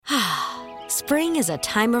Spring is a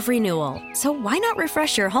time of renewal, so why not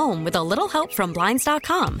refresh your home with a little help from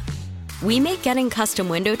Blinds.com? We make getting custom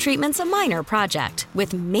window treatments a minor project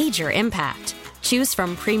with major impact. Choose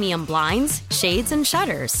from premium blinds, shades, and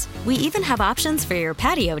shutters. We even have options for your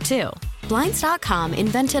patio, too. Blinds.com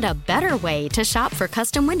invented a better way to shop for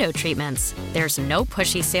custom window treatments. There's no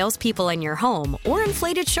pushy salespeople in your home or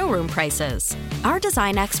inflated showroom prices. Our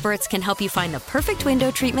design experts can help you find the perfect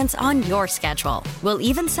window treatments on your schedule. We'll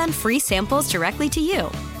even send free samples directly to you.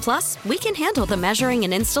 Plus, we can handle the measuring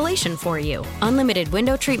and installation for you. Unlimited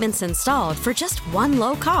window treatments installed for just one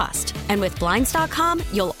low cost. And with Blinds.com,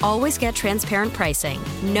 you'll always get transparent pricing.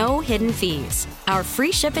 No hidden fees. Our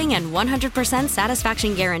free shipping and 100%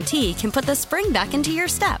 satisfaction guarantee can put the spring back into your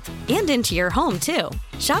step and into your home, too.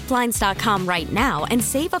 Shop Blinds.com right now and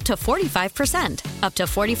save up to 45%. Up to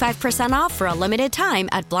 45% off for a limited time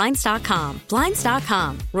at Blinds.com.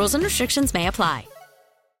 Blinds.com. Rules and restrictions may apply.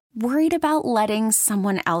 Worried about letting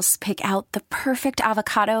someone else pick out the perfect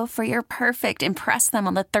avocado for your perfect impress them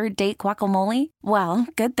on the third date guacamole? Well,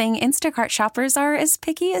 good thing Instacart shoppers are as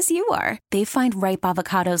picky as you are. They find ripe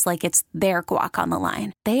avocados like it's their guac on the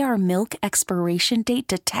line. They are milk expiration date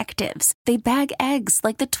detectives. They bag eggs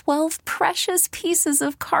like the 12 precious pieces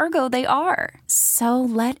of cargo they are. So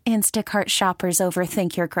let Instacart shoppers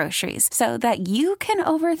overthink your groceries so that you can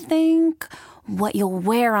overthink what you'll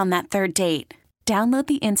wear on that third date. Download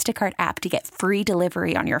the Instacart app to get free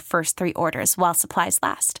delivery on your first 3 orders while supplies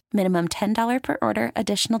last. Minimum $10 per order.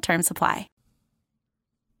 Additional terms apply.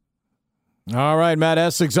 All right, Matt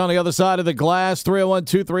Essex on the other side of the glass,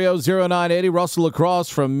 301-230-0980. Russell across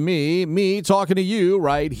from me talking to you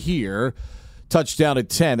right here. Touchdown at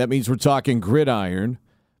 10. That means we're talking gridiron.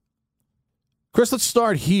 Chris, let's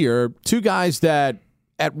start here. Two guys that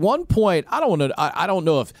at one point, I don't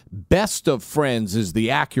know if best of friends is the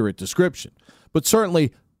accurate description, but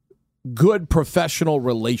certainly good professional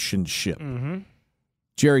relationship. Mm-hmm.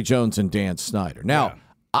 Jerry Jones and Dan Snyder. Now,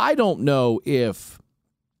 I don't know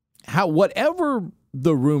however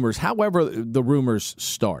the rumors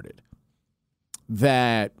started,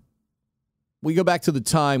 that we go back to the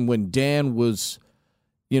time when Dan was,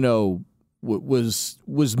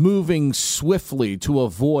 was moving swiftly to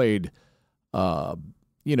avoid, the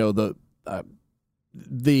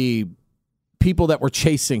people that were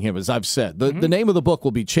chasing him, as I've said. The name of the book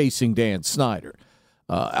will be Chasing Dan Snyder.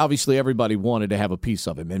 Obviously, everybody wanted to have a piece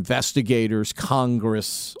of him. Investigators,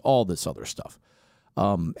 Congress, all this other stuff.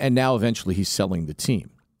 And now eventually he's selling the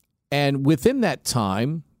team. And within that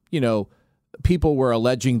time, people were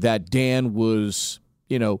alleging that Dan was,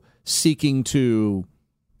 seeking to,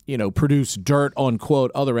 produce dirt on,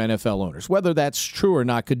 quote, other NFL owners. Whether that's true or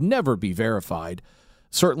not could never be verified,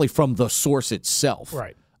 certainly from the source itself.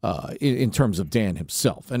 Right. In terms of Dan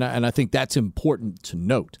himself. And I think that's important to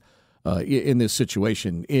note in this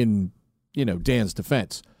situation in, Dan's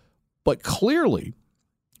defense. But clearly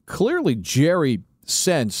Jerry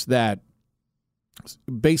sensed that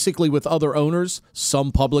basically with other owners,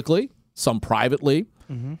 some publicly, some privately,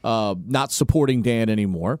 not supporting Dan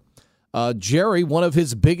anymore. Jerry, one of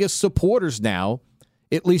his biggest supporters now,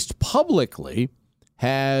 at least publicly,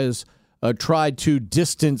 has tried to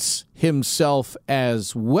distance himself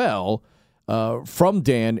as well from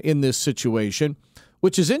Dan in this situation,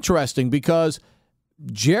 which is interesting because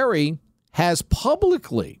Jerry has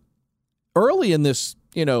publicly, early in this,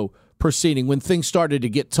 proceeding, when things started to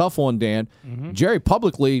get tough on Dan, Jerry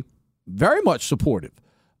publicly very much supportive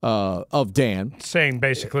of Dan. Saying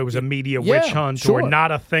basically it was a media witch hunt or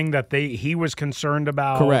not a thing that he was concerned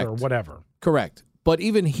about or whatever. Correct. But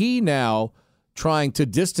even he now trying to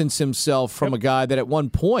distance himself from a guy that at one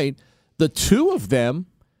point, the two of them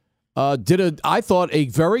did, I thought, a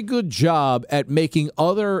very good job at making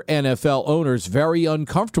other NFL owners very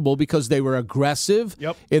uncomfortable because they were aggressive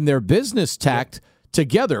in their business tact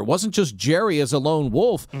together. It wasn't just Jerry as a lone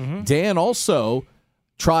wolf. Dan also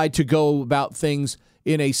tried to go about things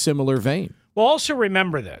in a similar vein. Well, also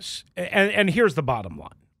remember this, and here's the bottom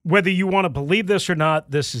line. Whether you want to believe this or not,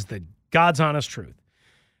 this is the God's honest truth.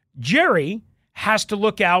 Jerry has to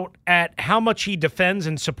look out at how much he defends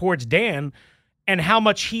and supports Dan and how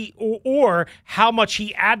much he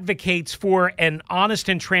advocates for an honest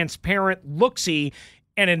and transparent look-see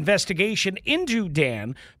and investigation into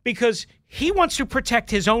Dan, because he wants to protect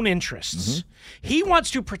his own interests. He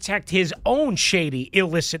wants to protect his own shady,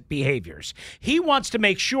 illicit behaviors. He wants to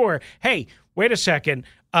make sure, hey, wait a second,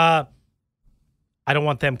 I don't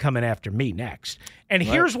want them coming after me next. And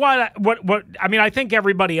here's why. I think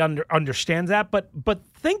everybody understands that, but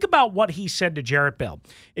think about what he said to Jarrett Bell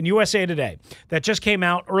in USA Today that just came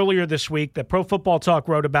out earlier this week that Pro Football Talk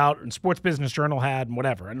wrote about and Sports Business Journal had and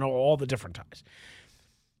whatever, and all the different ties.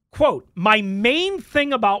 Quote, my main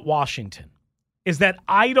thing about Washington is that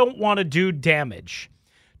I don't want to do damage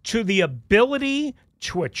to the ability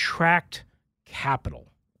to attract capital.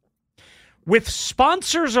 With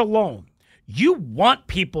sponsors alone, you want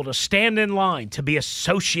people to stand in line to be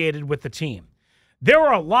associated with the team. There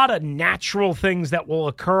are a lot of natural things that will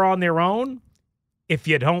occur on their own if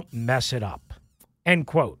you don't mess it up. End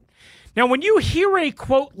quote. Now, when you hear a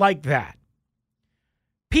quote like that,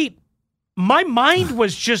 Pete, my mind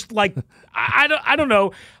was just like, I don't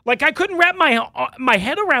know, like I couldn't wrap my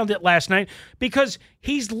head around it last night because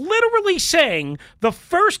he's literally saying the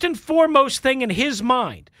first and foremost thing in his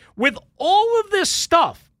mind with all of this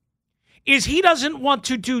stuff is he doesn't want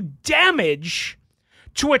to do damage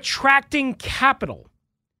to attracting capital.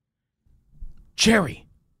 Jerry,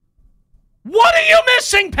 what are you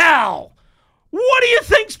missing, pal? What do you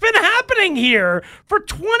think's been happening here for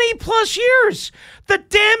 20 plus years? The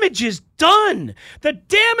damage is done. The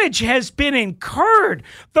damage has been incurred.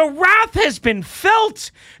 The wrath has been felt.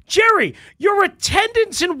 Jerry, your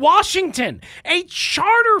attendance in Washington, a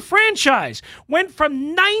charter franchise, went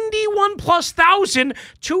from 91 plus thousand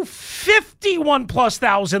to 51 plus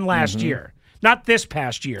thousand last year. Not this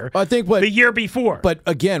past year. I think the year before. But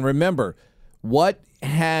again, remember, what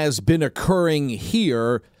has been occurring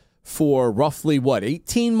here for roughly,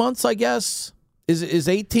 18 months, I guess? Is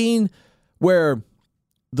 18 where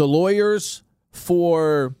the lawyers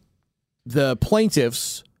for the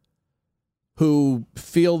plaintiffs who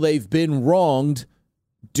feel they've been wronged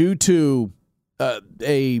due to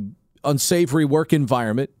a unsavory work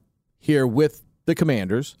environment here with the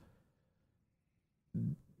Commanders,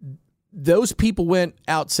 those people went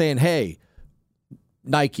out saying, hey,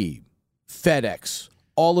 Nike, FedEx,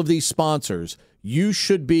 all of these sponsors, you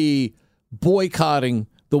should be boycotting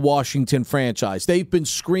the Washington franchise. They've been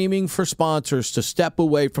screaming for sponsors to step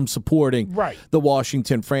away from supporting the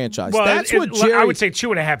Washington franchise. Well, that's what Jerry, I would say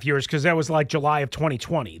 2.5 years because that was like July of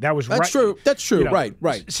 2020. That's true. That's true. You know,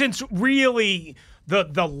 right. Since really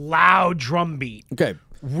the loud drumbeat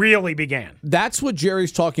really began. That's what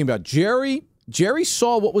Jerry's talking about. Jerry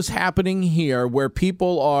saw what was happening here where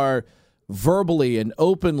people are verbally and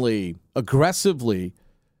openly, aggressively,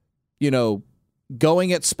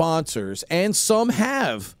 going at sponsors, and some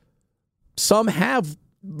have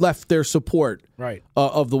left their support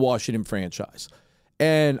of the Washington franchise.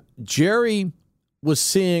 And Jerry was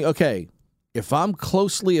seeing, okay, if I'm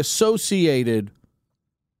closely associated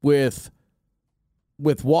with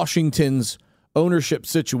Washington's ownership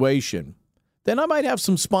situation, then I might have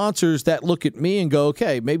some sponsors that look at me and go,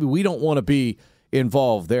 okay, maybe we don't want to be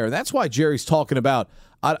involved there. And that's why Jerry's talking about,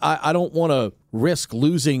 I don't want to risk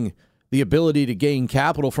losing the ability to gain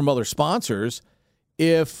capital from other sponsors.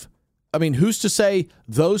 Who's to say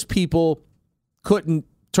those people couldn't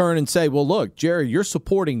turn and say, well, look, Jerry, you're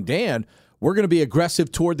supporting Dan. We're going to be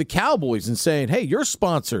aggressive toward the Cowboys and saying, hey, your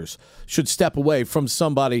sponsors should step away from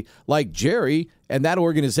somebody like Jerry and that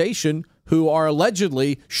organization who are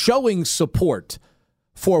allegedly showing support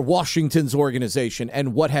for Washington's organization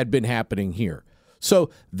and what had been happening here. So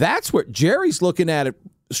that's where Jerry's looking at it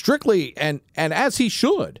strictly, and as he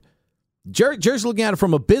should. Jerry's looking at it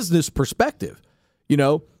from a business perspective.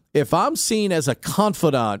 If I'm seen as a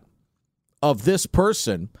confidant of this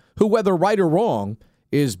person who, whether right or wrong,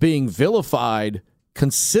 is being vilified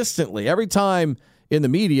consistently every time in the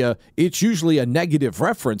media, it's usually a negative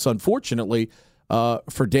reference, unfortunately,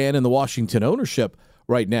 for Dan and the Washington ownership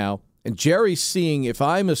right now. And Jerry's seeing if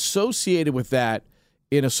I'm associated with that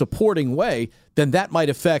in a supporting way, then that might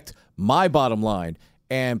affect my bottom line.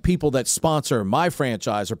 And people that sponsor my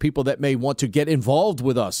franchise or people that may want to get involved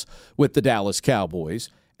with us with the Dallas Cowboys.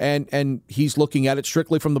 And he's looking at it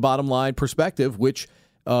strictly from the bottom line perspective, which,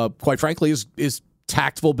 quite frankly, is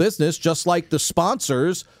tactful business, just like the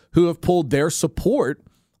sponsors who have pulled their support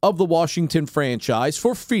of the Washington franchise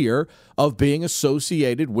for fear of being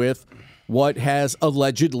associated with what has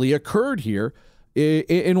allegedly occurred here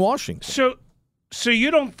in Washington. So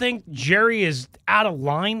you don't think Jerry is out of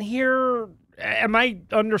line here? Am I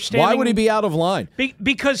understanding? Why would he be out of line?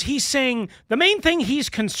 Because he's saying the main thing he's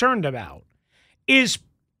concerned about is,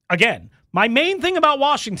 again, my main thing about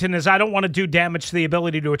Washington is I don't want to do damage to the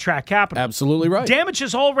ability to attract capital. Absolutely right. Damage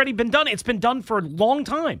has already been done. It's been done for a long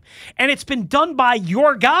time. And it's been done by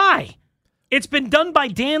your guy. It's been done by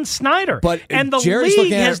Dan Snyder. And the Jerry's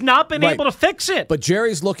league has not been able to fix it. But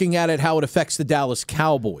Jerry's looking at it how it affects the Dallas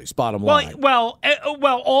Cowboys, bottom line. Well,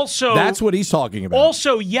 also... That's what he's talking about.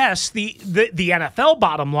 Also, yes, the NFL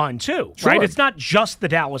bottom line, too, Sure. right? It's not just the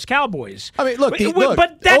Dallas Cowboys. I mean, look,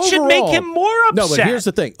 but that should make him more upset. No, but here's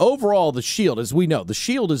the thing. Overall, the Shield, as we know, the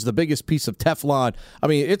Shield is the biggest piece of Teflon. I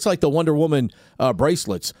mean, it's like the Wonder Woman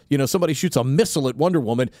bracelets. You know, somebody shoots a missile at Wonder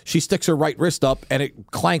Woman, she sticks her right wrist up, and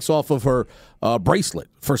it clanks off of her bracelet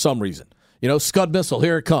for some reason. You know, Scud missile,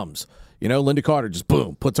 here it comes. You know, Linda Carter just,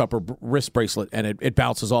 boom, puts up her wrist bracelet, and it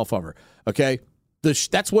bounces off of her. Okay?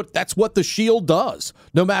 That's what the Shield does.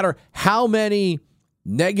 No matter how many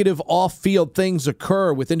negative off-field things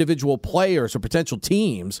occur with individual players or potential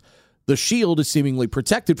teams, the Shield is seemingly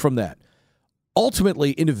protected from that.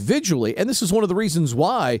 Ultimately, individually, and this is one of the reasons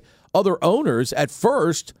why other owners at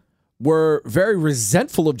first were very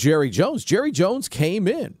resentful of Jerry Jones. Jerry Jones came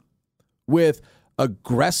in with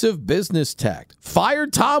aggressive business tact,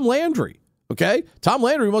 fired Tom Landry. Okay? Tom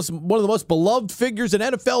Landry was one of the most beloved figures in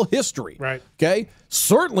NFL history. Right. Okay?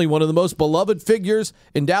 Certainly one of the most beloved figures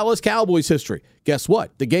in Dallas Cowboys history. Guess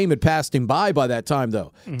what? The game had passed him by that time,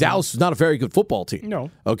 though. Mm-hmm. Dallas was not a very good football team.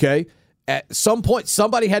 No. Okay? At some point,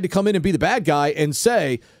 somebody had to come in and be the bad guy and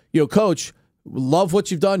say, you know, Coach, love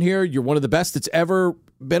what you've done here. You're one of the best that's ever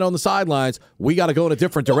been on the sidelines. We got to go in a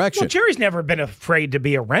different direction. Well, Jerry's never been afraid to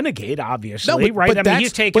be a renegade, obviously, right? I mean,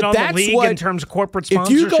 he's taken on the league in terms of corporate sponsorships.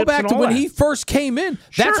 If you go back to when he first came in,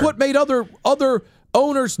 that's what made other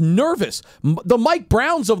owners nervous. The Mike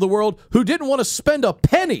Browns of the world who didn't want to spend a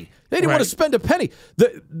penny. They didn't want to spend a penny.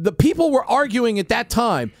 The people were arguing at that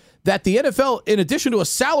time that the NFL, in addition to a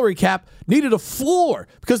salary cap, needed a floor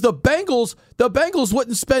because the Bengals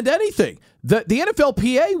wouldn't spend anything. The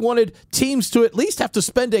NFLPA wanted teams to at least have to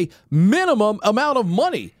spend a minimum amount of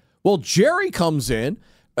money. Well, Jerry comes in,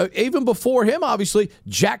 even before him, obviously,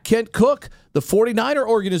 Jack Kent Cook, the 49er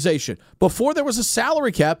organization. Before there was a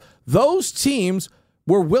salary cap, those teams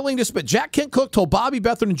were willing to spend. Jack Kent Cook told Bobby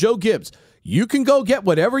Bethard and Joe Gibbs, you can go get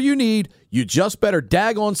whatever you need. You just better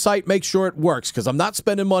on site, make sure it works, because I'm not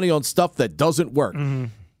spending money on stuff that doesn't work. Mm-hmm.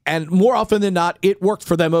 And more often than not, it worked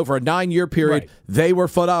for them over a 9-year period. Right. They were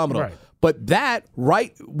phenomenal. Right. But that,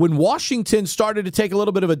 when Washington started to take a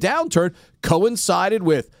little bit of a downturn, coincided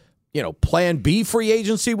with, Plan B free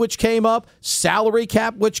agency, which came up, salary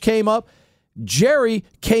cap, which came up. Jerry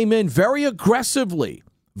came in very aggressively,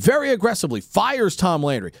 fires Tom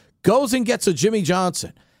Landry, goes and gets a Jimmy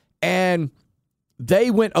Johnson. And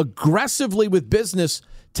they went aggressively with business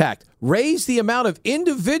tact, raised the amount of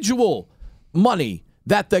individual money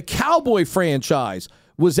that the Cowboy franchise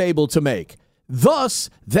was able to make. Thus,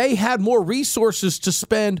 they had more resources to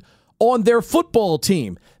spend on their football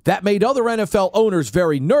team. That made other NFL owners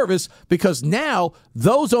very nervous because now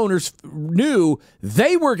those owners knew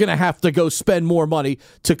they were going to have to go spend more money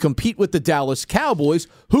to compete with the Dallas Cowboys,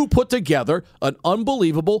 who put together an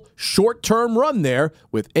unbelievable short-term run there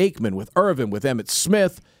with Aikman, with Irvin, with Emmitt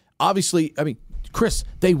Smith. Obviously, Chris,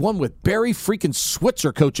 they won with Barry freaking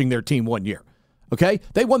Switzer coaching their team one year. Okay?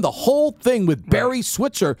 They won the whole thing with Barry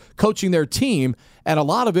Switzer coaching their team, and a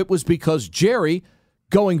lot of it was because Jerry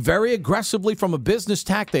going very aggressively from a business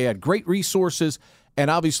tack. They had great resources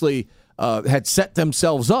and obviously had set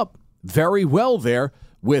themselves up very well there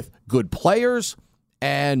with good players.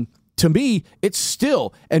 And to me, it's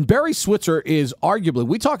still, and Barry Switzer is arguably,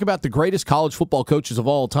 we talk about the greatest college football coaches of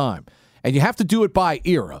all time, and you have to do it by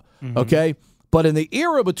era, okay? But in the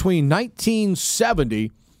era between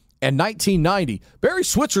 1970 and 1990, Barry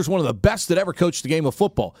Switzer is one of the best that ever coached the game of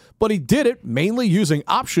football. But he did it mainly using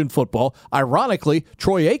option football. Ironically,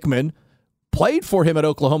 Troy Aikman played for him at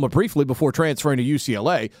Oklahoma briefly before transferring to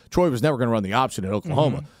UCLA. Troy was never going to run the option at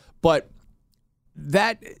Oklahoma. But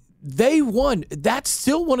that they won. That's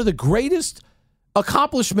still one of the greatest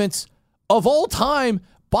accomplishments of all time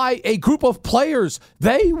by a group of players.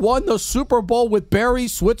 They won the Super Bowl with Barry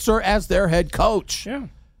Switzer as their head coach. Yeah.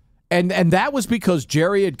 And that was because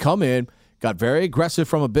Jerry had come in, got very aggressive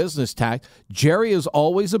from a business tact. Jerry is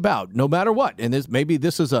always about, no matter what, and maybe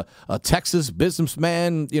this is a Texas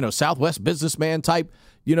businessman, Southwest businessman type,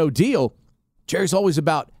 deal. Jerry's always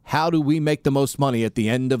about, how do we make the most money at the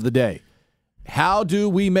end of the day? How do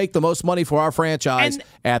we make the most money for our franchise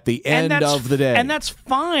at the end of the day? And that's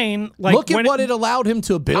fine. Look at what it allowed him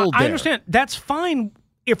to build there. I understand. That's fine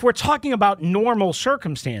if we're talking about normal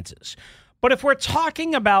circumstances. But if we're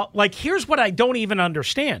talking about, here's what I don't even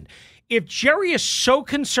understand. if Jerry is so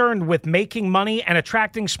concerned with making money and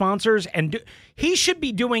attracting sponsors, he should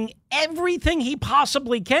be doing everything he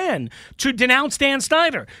possibly can to denounce Dan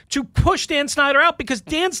Snyder, to push Dan Snyder out, because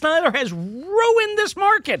Dan Snyder has ruined this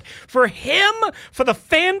market for him, for the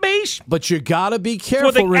fan base. But you got to be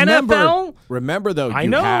careful. For the NFL. Remember, though,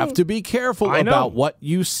 you have to be careful about what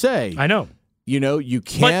you say. I know. You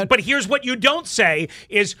can't. But here's what you don't say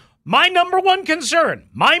is, my number one concern,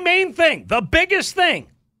 my main thing, the biggest thing,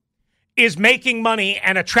 is making money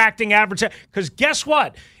and attracting advertisers. Because guess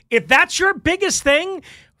what? If that's your biggest thing,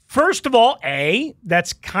 first of all,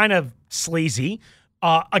 that's kind of sleazy.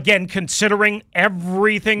 Again, considering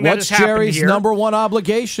everything that has happened here. What's Jerry's number one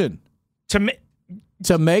obligation? To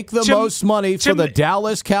make the most money for the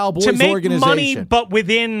Dallas Cowboys organization. To make money, but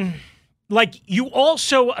within, you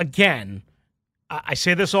also, again, I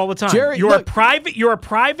say this all the time. Jerry, you're a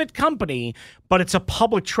private company, but it's a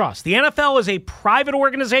public trust. The NFL is a private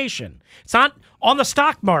organization. It's not on the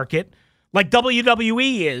stock market like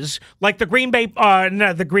WWE is, like the Green Bay.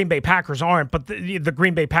 No, the Green Bay Packers aren't, but the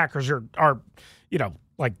Green Bay Packers are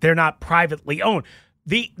they're not privately owned.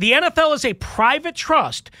 The NFL is a private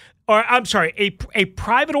trust. Or I'm sorry, a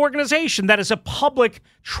private organization that is a public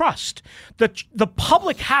trust. The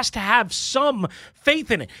public has to have some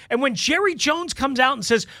faith in it. And when Jerry Jones comes out and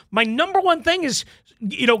says, my number one thing is,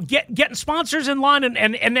 getting sponsors in line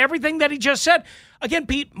and everything that he just said. Again,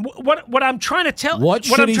 Pete, what I'm trying to tell, what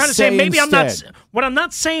I'm trying to say, maybe instead? What I'm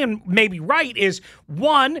not saying maybe right is,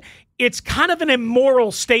 one, it's kind of an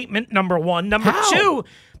immoral statement. Number one, number two,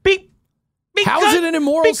 how is it an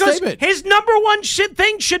immoral statement? His number one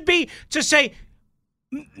thing should be to say,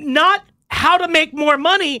 not how to make more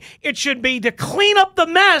money. It should be to clean up the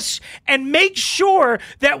mess and make sure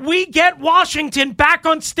that we get Washington back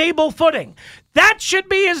on stable footing. That should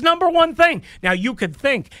be his number one thing. Now, you could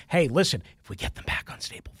think, hey, listen, if we get them back on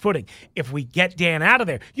stable footing, if we get Dan out of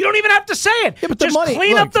there, you don't even have to say it. Yeah, but just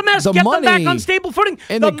clean up the mess, get them back on stable footing.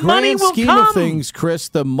 In the grand scheme of things, Chris,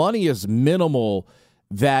 the money is minimal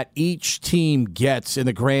that each team gets in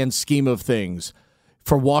the grand scheme of things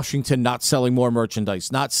for Washington not selling more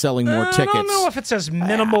merchandise, not selling more tickets. I don't know if it's as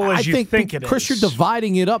minimal as you think it is. Chris, you're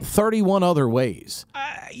dividing it up 31 other ways.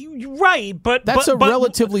 Right, but that's a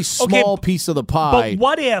relatively small piece of the pie. But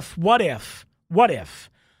what if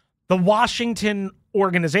the Washington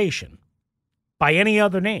organization, by any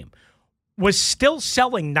other name, was still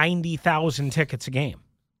selling 90,000 tickets a game?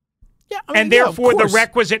 Yeah, and therefore the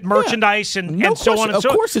requisite merchandise and so on and so on. Of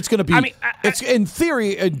course it's going to be, it's in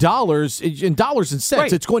theory, in dollars and cents,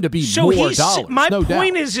 right. It's going to be more dollars. My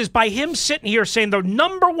point is by him sitting here saying the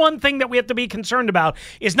number one thing that we have to be concerned about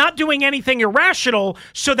is not doing anything irrational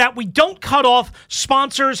so that we don't cut off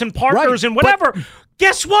sponsors and partners and whatever.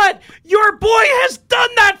 Guess what? Your boy has done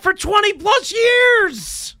that for 20 plus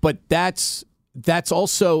years. But that's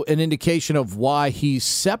also an indication of why he's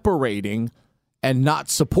separating and not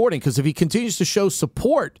supporting, because if he continues to show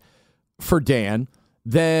support for Dan,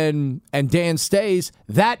 and Dan stays,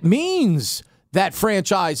 that means that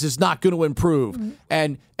franchise is not going to improve.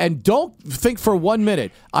 And don't think for 1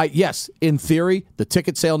 minute. Yes, in theory, the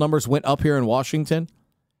ticket sale numbers went up here in Washington.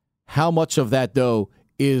 How much of that, though,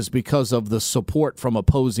 is because of the support from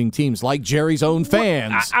opposing teams, like Jerry's own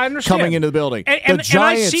fans coming into the building. The Giants and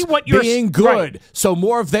I see what you're being good, so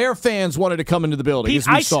more of their fans wanted to come into the building, Pete, as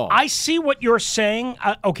we saw. I see what you're saying.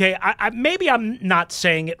 Maybe I'm not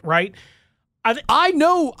saying it right. I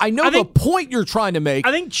know the point you're trying to make.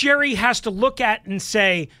 I think Jerry has to look at and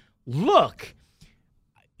say, look,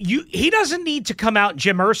 he doesn't need to come out and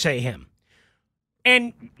Jim Irsay him.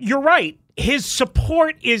 And you're right. His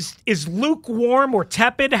support is lukewarm or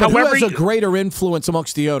tepid. But however, who has a greater influence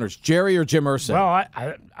amongst the owners, Jerry or Jim Irsay? Well,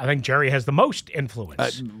 I think Jerry has the most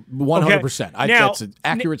influence. 100%. Okay. That's an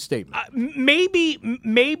accurate statement.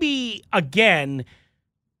 Maybe again,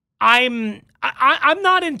 I'm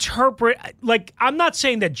not I'm not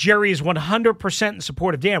saying that Jerry is 100% in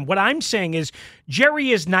support of Dan. What I'm saying is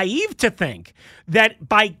Jerry is naive to think that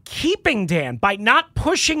by keeping Dan, by not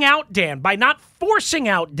pushing out Dan, by not forcing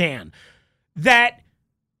out Dan, that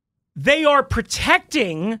they are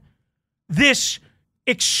protecting this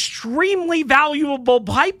extremely valuable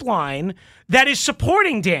pipeline that is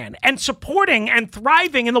supporting Dan and supporting and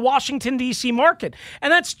thriving in the Washington, D.C. market.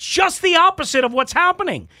 And that's just the opposite of what's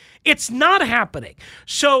happening. It's not happening.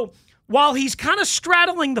 So while he's kind of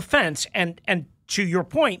straddling the fence, and to your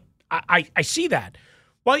point, I see that.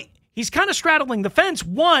 Well, he's kind of straddling the fence.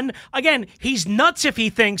 One, again, he's nuts if he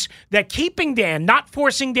thinks that keeping Dan, not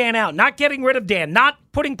forcing Dan out, not getting rid of Dan, not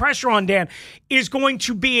putting pressure on Dan is going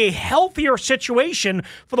to be a healthier situation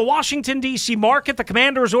for the Washington, D.C. market, the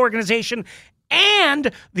Commanders organization,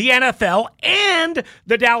 and the NFL and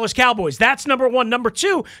the Dallas Cowboys. That's number one. Number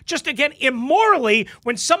two, just again, immorally,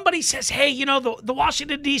 when somebody says, hey, you know, the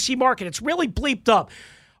Washington, D.C. market, it's really bleeped up.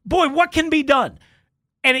 Boy, what can be done?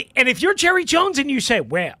 And if you're Jerry Jones and you say,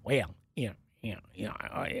 well, we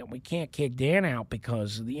can't kick Dan out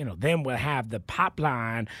because, you know, then we'll have the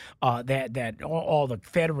pipeline that all the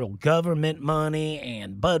federal government money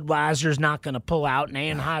and Budweiser's not going to pull out and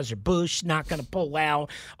Anheuser-Busch not going to pull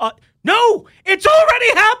out. No, it's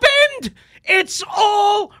already happened. It's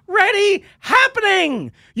already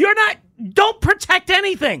happening. Don't protect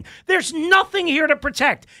anything. There's nothing here to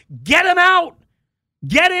protect. Get him out.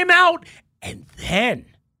 Get him out. And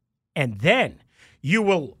then you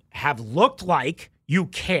will have looked like you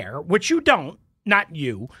care, which you don't, not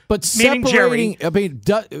you. But separating,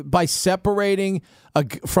 by separating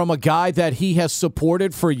from a guy that he has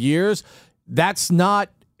supported for years, that's not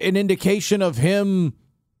an indication of him,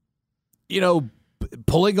 you know,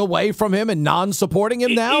 pulling away from him and non-supporting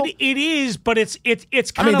him now? It is, but it's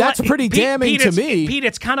kind of that's pretty damning to me. Pete,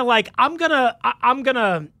 it's kind of like I'm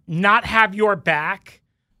gonna not have your back,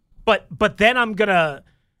 but then I'm gonna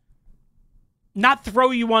not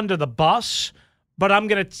throw you under the bus, but I'm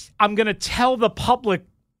gonna tell the public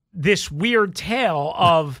this weird tale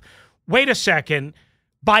of, wait a second,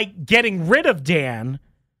 by getting rid of Dan,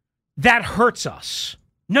 that hurts us.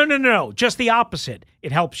 No, just the opposite.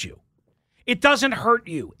 It helps you. It doesn't hurt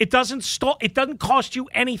you. It doesn't cost you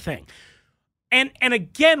anything. And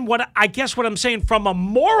again, what I'm saying from a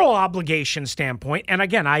moral obligation standpoint, and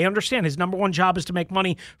again, I understand his number one job is to make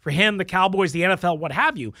money for him, the Cowboys, the NFL, what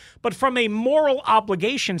have you. But from a moral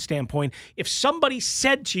obligation standpoint, if somebody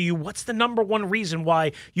said to you, what's the number one reason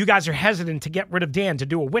why you guys are hesitant to get rid of Dan, to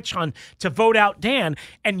do a witch hunt, to vote out Dan,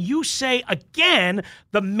 and you say, again,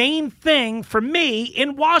 the main thing for me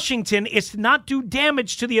in Washington is to not do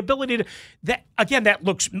damage to the ability to, that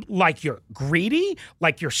looks like you're greedy,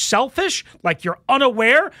 like you're selfish, like you're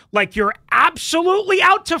unaware, like you're absolutely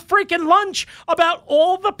out to freaking lunch about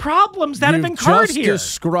all the problems that have occurred here. You just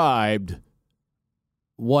described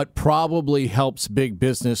what probably helps big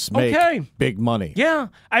business make big money. Yeah.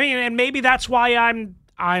 I mean, and maybe that's why I'm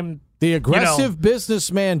the aggressive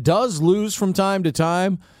businessman does lose from time to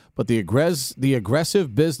time, but the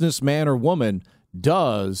aggressive businessman or woman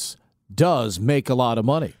does make a lot of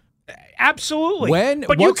money. Absolutely.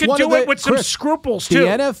 But you can do it with some scruples, too. The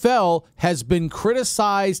NFL has been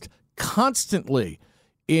criticized constantly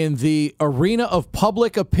in the arena of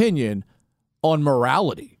public opinion on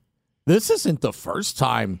morality. This isn't the first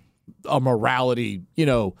time a morality,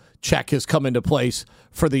 check has come into place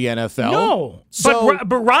for the NFL. No.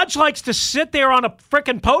 But Raj likes to sit there on a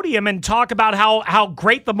frickin' podium and talk about how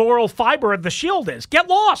great the moral fiber of the Shield is. Get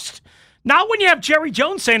lost. Not when you have Jerry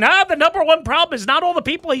Jones saying, the number one problem is not all the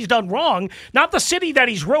people he's done wrong, not the city that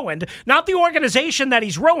he's ruined, not the organization that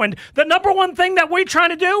he's ruined. The number one thing that we're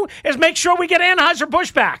trying to do is make sure we get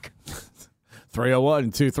Anheuser-Busch back.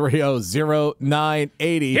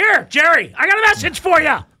 301-230-0980. Here, Jerry, I got a message for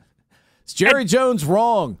you. Is Jerry Jones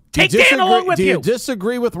wrong? Take Dan along with you. Do you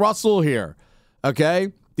disagree with Russell here?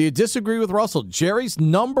 Okay? Do you disagree with Russell? Jerry's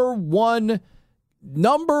number one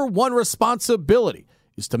responsibility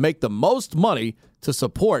is to make the most money to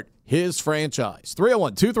support his franchise.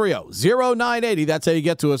 301-230-0980. That's how you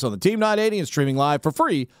get to us on the Team 980 and streaming live for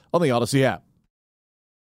free on the Odyssey app.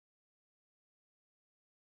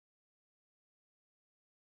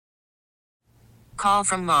 Call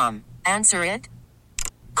from mom. Answer it.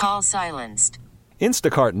 Call silenced.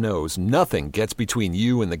 Instacart knows nothing gets between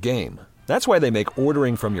you and the game. That's why they make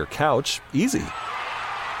ordering from your couch easy.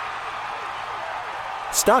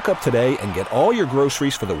 Stock up today and get all your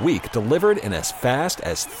groceries for the week delivered in as fast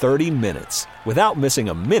as 30 minutes without missing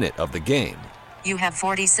a minute of the game. You have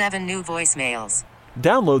 47 new voicemails.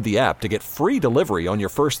 Download the app to get free delivery on your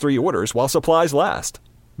first 3 orders while supplies last.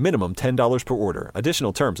 Minimum $10 per order.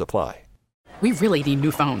 Additional terms apply. We really need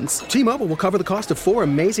new phones. T-Mobile will cover the cost of 4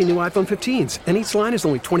 amazing new iPhone 15s, and each line is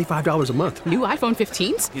only $25 a month. New iPhone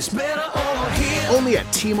 15s? It's better over here. Only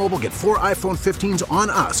at T-Mobile, get 4 iPhone 15s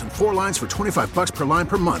on us and 4 lines for $25 per line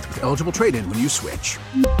per month with eligible trade-in when you switch.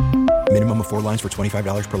 Minimum of 4 lines for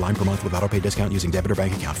 $25 per line per month with autopay discount using debit or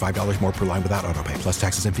bank account. $5 more per line without autopay, plus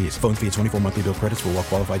taxes and fees. Phone fee at 24 monthly bill credits for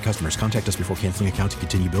well-qualified customers. Contact us before canceling account to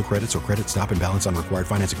continue bill credits or credit stop and balance on required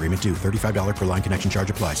finance agreement due. $35 per line connection charge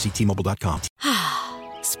applies. See T-Mobile.com.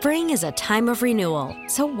 Spring is a time of renewal,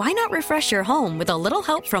 so why not refresh your home with a little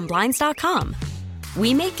help from Blinds.com?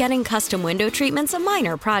 We make getting custom window treatments a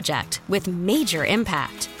minor project with major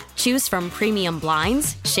impact. Choose from premium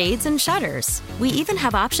blinds, shades, and shutters. We even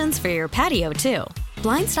have options for your patio, too.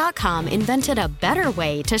 Blinds.com invented a better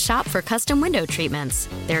way to shop for custom window treatments.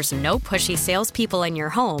 There's no pushy salespeople in your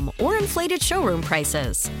home or inflated showroom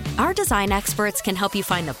prices. Our design experts can help you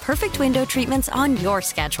find the perfect window treatments on your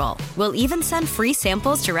schedule. We'll even send free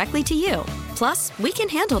samples directly to you. Plus, we can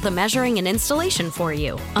handle the measuring and installation for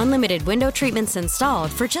you. Unlimited window treatments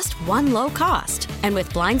installed for just one low cost. And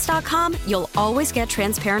with Blinds.com, you'll always get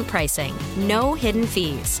transparent pricing. No hidden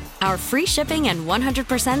fees. Our free shipping and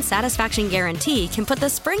 100% satisfaction guarantee can put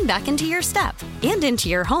the spring back into your step and into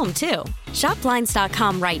your home, too. Shop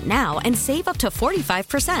Blinds.com right now and save up to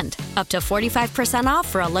 45%. Up to 45% off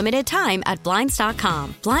for a limited time at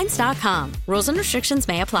Blinds.com. Blinds.com. Rules and restrictions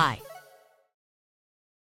may apply.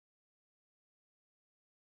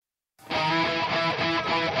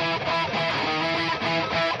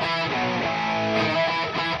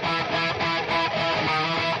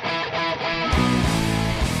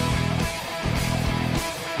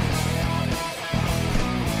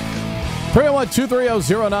 Three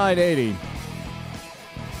 230-0980.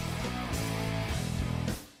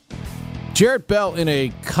 Jarrett Bell in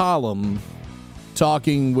a column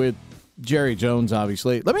talking with Jerry Jones,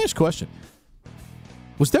 obviously. Let me ask you a question.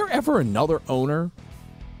 Was there ever another owner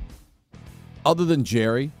other than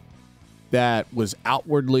Jerry that was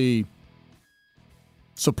outwardly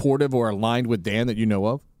supportive or aligned with Dan that you know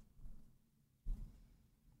of?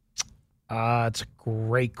 It's a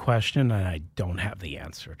great question, and I don't have the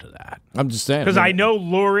answer to that. I'm just saying. Because I know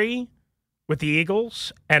Lurie with the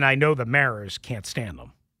Eagles, and I know the Mariners can't stand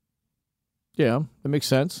them. Yeah, that makes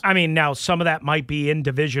sense. I mean, now some of that might be in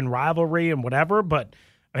division rivalry and whatever, but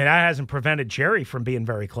I mean that hasn't prevented Jerry from being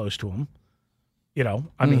very close to him. You know,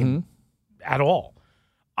 I mean, at all.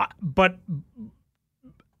 But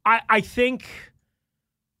I think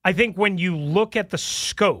when you look at the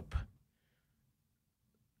scope,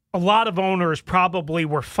 a lot of owners probably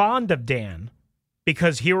were fond of Dan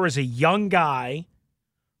because here was a young guy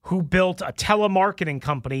who built a telemarketing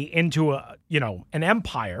company into an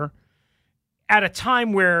empire at a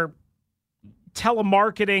time where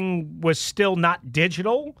telemarketing was still not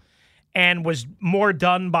digital and was more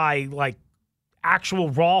done by like actual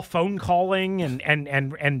raw phone calling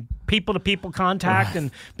and people to people contact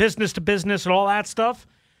and business to business and all that stuff.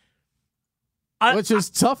 Which is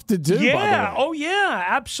tough to do. Yeah. By the way. Oh, yeah.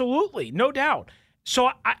 Absolutely. No doubt. So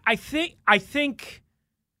I think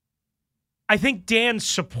Dan's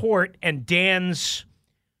support and Dan's,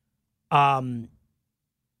 I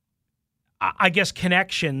guess,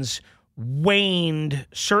 connections waned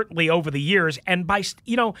certainly over the years. And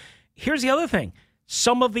here's the other thing: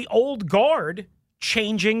 some of the old guard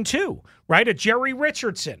changing too. Right? A Jerry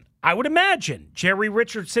Richardson. I would imagine Jerry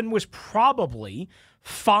Richardson was probably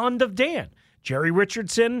fond of Dan. Jerry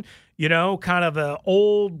Richardson, kind of an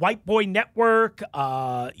old white boy network,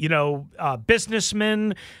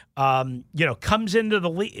 businessman, comes into the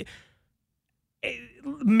league.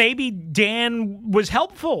 Maybe Dan was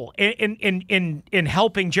helpful in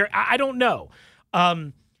helping Jerry. I don't know.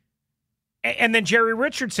 And then Jerry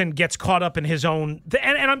Richardson gets caught up in his own,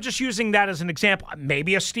 and I'm just using that as an example.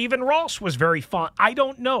 Maybe a Stephen Ross was very fond. I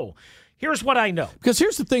don't know. Here's what I know. Because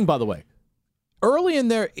here's the thing, by the way. Early in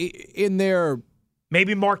their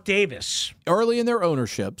maybe Mark Davis. Early in their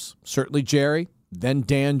ownerships, certainly Jerry. Then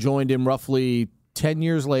Dan joined him roughly 10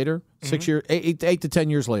 years later, 6 years, 8 to 10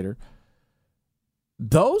 years later.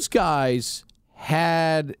 Those guys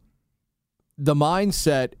had the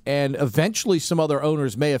mindset, and eventually some other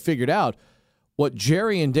owners may have figured out what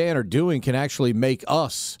Jerry and Dan are doing can actually make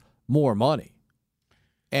us more money.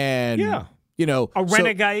 And a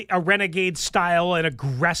renegade style, an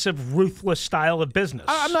aggressive, ruthless style of business.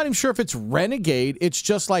 I'm not even sure if it's renegade. It's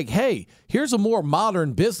just like, hey, here's a more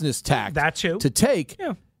modern business tack to take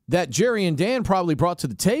that Jerry and Dan probably brought to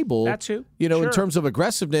the table. That too. In terms of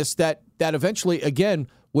aggressiveness that eventually, again,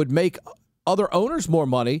 would make other owners more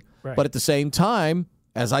money. Right. But at the same time,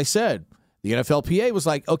 as I said, the NFLPA was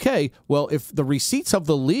like, okay, well, if the receipts of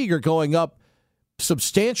the league are going up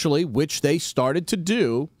substantially, which they started to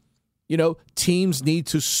do, teams need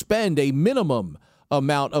to spend a minimum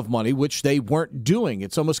amount of money, which they weren't doing.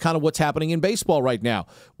 It's almost kind of what's happening in baseball right now.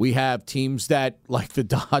 We have teams that, like the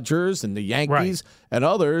Dodgers and the Yankees and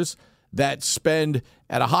others, that spend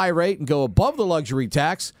at a high rate and go above the luxury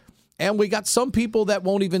tax. And we got some people that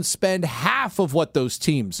won't even spend half of what those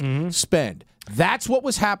teams spend. That's what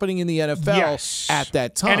was happening in the NFL at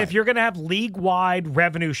that time. And if you're going to have league-wide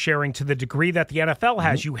revenue sharing to the degree that the NFL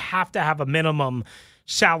has, you have to have a minimum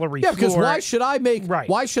salary floor. Because why should I make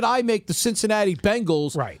the Cincinnati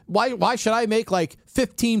Bengals? Why should I make like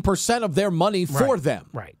 15% of their money for them?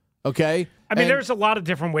 Right. Okay. I mean, there's a lot of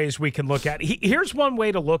different ways we can look at it. Here's one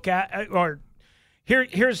way to look at, or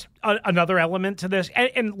Here's another element to this.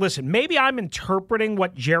 And listen, maybe I'm interpreting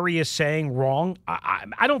what Jerry is saying wrong.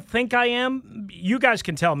 I don't think I am. You guys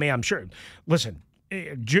can tell me, I'm sure. Listen,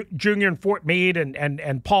 Junior and Fort Meade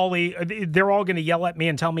and Paulie, they're all going to yell at me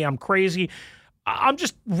and tell me I'm crazy. I'm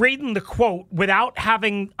just reading the quote without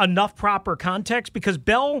having enough proper context because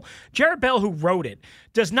Jared Bell, who wrote it,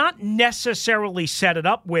 does not necessarily set it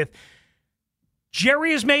up with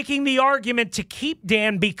Jerry is making the argument to keep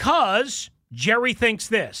Dan because Jerry thinks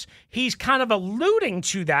this. He's kind of alluding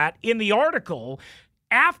to that in the article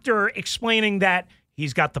after explaining that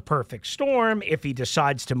he's got the perfect storm. If he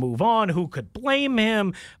decides to move on, who could blame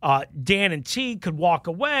him? Dan and T could walk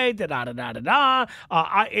away.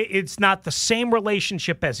 It's not the same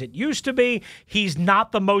relationship as it used to be. He's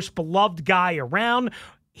not the most beloved guy around.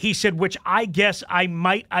 He said, which I guess I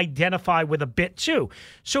might identify with a bit too.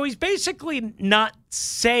 So he's basically not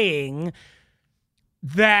saying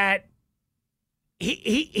that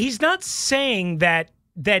he's not saying that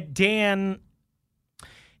Dan.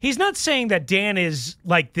 He's not saying that Dan is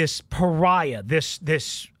like this pariah,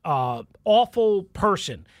 this awful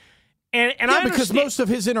person. And because most of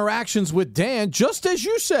his interactions with Dan, just as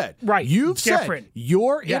you said, right, you've different. said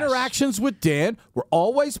your interactions with Dan were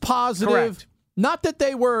always positive. Correct. Not that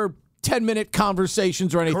they were 10-minute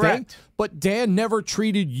conversations or anything, correct, but Dan never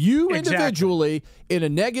treated you individually in a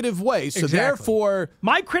negative way. So therefore,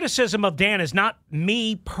 my criticism of Dan is not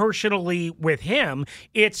me personally with him.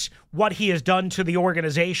 It's what he has done to the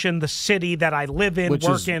organization, the city that I live in,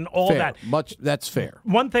 work in, all fair. that. That's fair.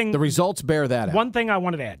 One thing, the results bear that out. One thing I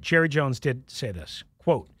wanted to add, Jerry Jones did say this,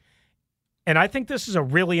 quote, and I think this is a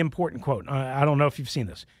really important quote. I don't know if you've seen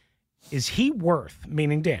this. Is he worth,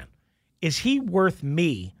 meaning Dan, is he worth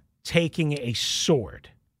me taking a sword?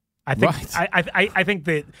 I think right. I think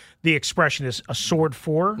that the expression is a sword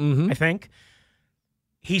for, I think.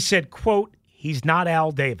 He said, quote, he's not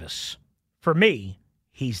Al Davis. For me,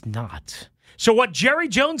 he's not. So what Jerry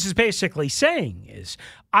Jones is basically saying is,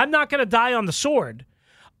 I'm not going to die on the sword.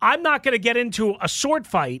 I'm not going to get into a sword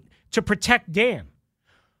fight to protect Dan.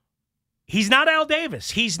 He's not Al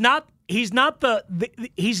Davis. He's not the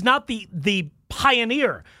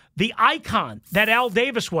pioneer, the icon that Al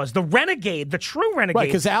Davis was, the renegade, the true renegade. Right,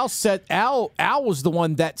 because Al was the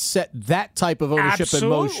one that set that type of ownership in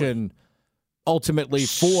motion ultimately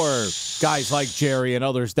for guys like Jerry and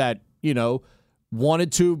others that,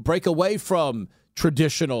 wanted to break away from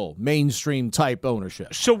traditional mainstream type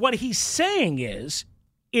ownership. So what he's saying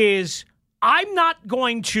is I'm not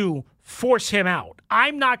going to force him out.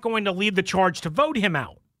 I'm not going to lead the charge to vote him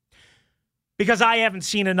out. Because I haven't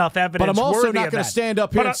seen enough evidence. But I'm also not going to stand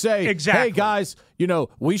up here and say, hey, guys,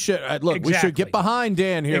 we should we should get behind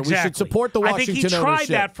Dan here. Exactly. We should support the Washington ownership. I think he tried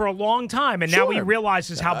that for a long time, and now he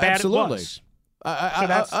realizes how bad it was.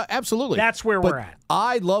 Absolutely. That's where we're at.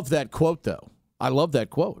 I love that quote, though. I love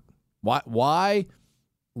that quote. Why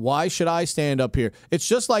should I stand up here? It's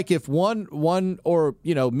just like if one or,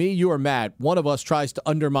 me, you, or Matt, one of us tries to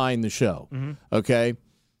undermine the show, okay?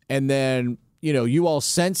 And then, you all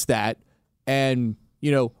sense that. And,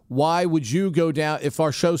 why would you go down if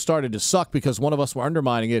our show started to suck because one of us were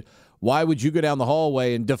undermining it? Why would you go down the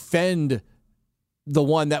hallway and defend the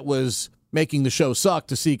one that was making the show suck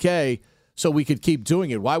to CK so we could keep doing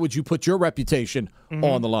it? Why would you put your reputation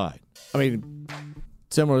on the line? I mean,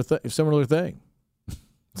 similar thing.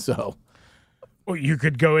 So, or you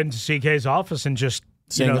could go into CK's office and just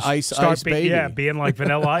sing Ice Baby. Yeah, being like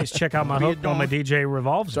Vanilla Ice. Check out my hook while my DJ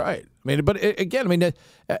revolves. That's right. I mean, but again,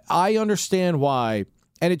 I understand why,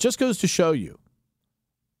 and it just goes to show you,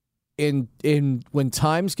 in when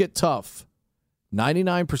times get tough,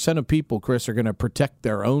 99% of people, Chris, are going to protect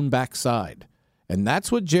their own backside, and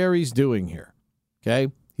that's what Jerry's doing here.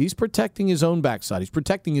 Okay, he's protecting his own backside. He's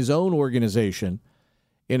protecting his own organization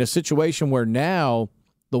in a situation where now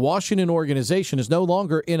the Washington organization is no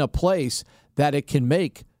longer in a place that it can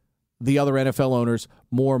make the other NFL owners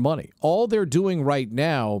more money. All they're doing right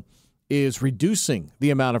now is reducing the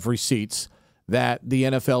amount of receipts that the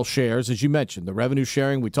NFL shares, as you mentioned, the revenue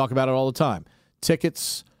sharing. We talk about it all the time.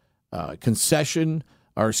 Tickets, concession,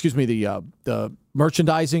 the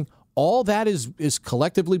merchandising. All that is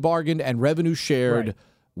collectively bargained and revenue shared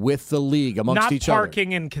with the league amongst each other. Not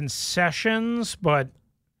parking and concessions, but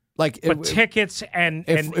tickets and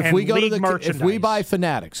if we go league to merchandise. If we buy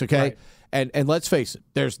Fanatics, okay. Right. And let's face it,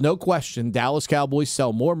 there's no question Dallas Cowboys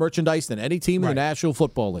sell more merchandise than any team in the National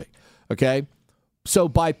Football League, okay? So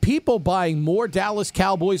by people buying more Dallas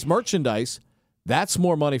Cowboys merchandise, that's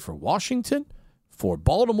more money for Washington, for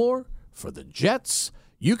Baltimore, for the Jets.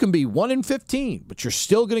 You can be 1-15, but you're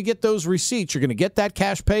still going to get those receipts. You're going to get that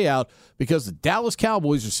cash payout because the Dallas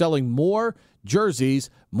Cowboys are selling more jerseys,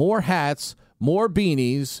 more hats, more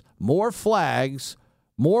beanies, more flags,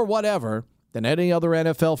 more whatever than any other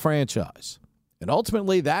NFL franchise. And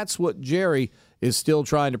ultimately, that's what Jerry is still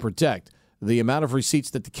trying to protect. The amount of receipts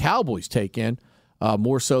that the Cowboys take in,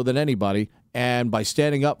 more so than anybody. And by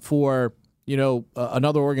standing up for,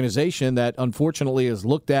 another organization that unfortunately is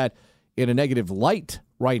looked at in a negative light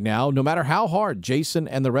right now, no matter how hard Jason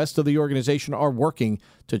and the rest of the organization are working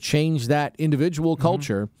to change that individual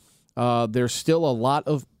culture, there's still a lot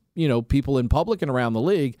of, people in public and around the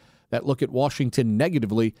league that look at Washington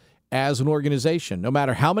negatively as an organization. No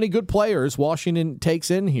matter how many good players Washington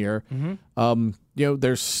takes in here,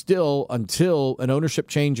 there's still, until an ownership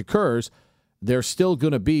change occurs, there's still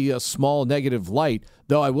going to be a small negative light.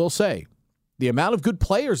 Though I will say, the amount of good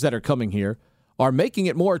players that are coming here are making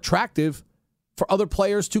it more attractive for other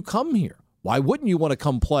players to come here. Why wouldn't you want to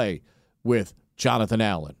come play with Jonathan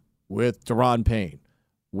Allen, with Daron Payne,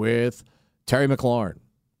 with Terry McLaurin,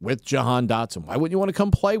 with Jahan Dotson? Why wouldn't you want to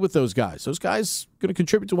come play with those guys? Those guys going to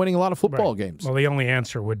contribute to winning a lot of football games. Well, the only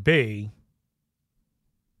answer would be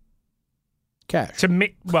cash. To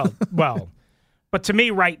me, but to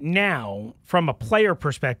me right now, from a player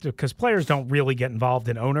perspective, because players don't really get involved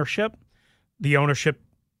in ownership, the ownership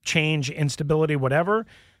change, instability, whatever.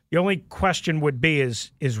 The only question would be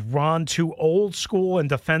is Ron too old school and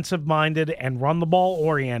defensive minded and run the ball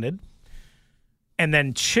oriented? And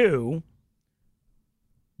then 2,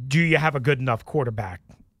 do you have a good enough quarterback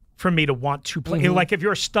for me to want to play? Like if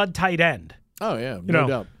you're a stud tight end. Oh, yeah. No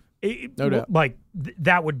doubt. No doubt. Like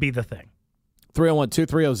that would be the thing.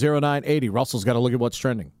 301-230-0980. Russell's got to look at what's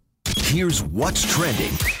trending. Here's what's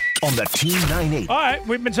trending on the Team 980. All right,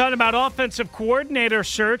 we've been talking about offensive coordinator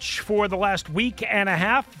search for the last week and a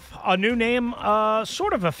half. A new name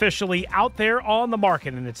sort of officially out there on the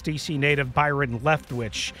market, and it's D.C. native Byron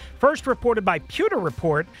Leftwich. First reported by Pewter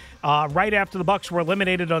Report right after the Bucs were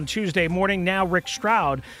eliminated on Tuesday morning. Now Rick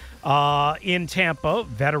Stroud in Tampa,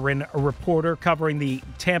 veteran reporter covering the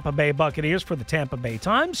Tampa Bay Buccaneers for the Tampa Bay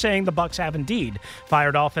Times, saying the Bucs have indeed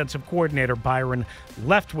fired offensive coordinator Byron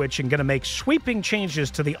Leftwich and going to make sweeping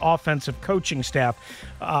changes to the offensive coaching staff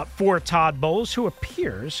for Todd Bowles, who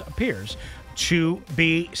appears to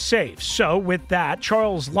be safe. So with that,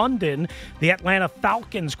 Charles London, the Atlanta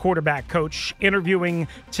Falcons quarterback coach, interviewing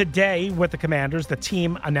today with the Commanders, the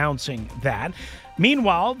team announcing that.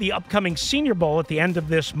 Meanwhile, the upcoming Senior Bowl at the end of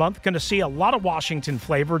this month going to see a lot of Washington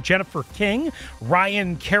flavor. Jennifer King,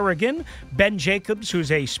 Ryan Kerrigan, Ben Jacobs,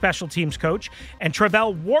 who's a special teams coach, and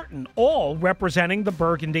Travell Wharton, all representing the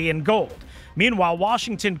Burgundy and Gold. Meanwhile,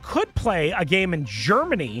 Washington could play a game in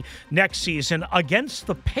Germany next season against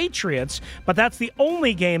the Patriots, but that's the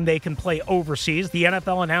only game they can play overseas. The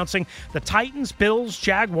NFL announcing the Titans, Bills,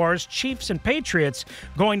 Jaguars, Chiefs, and Patriots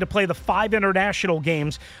going to play the 5 international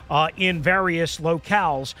games in various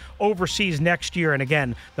locales overseas next year. And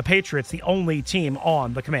again, the Patriots, the only team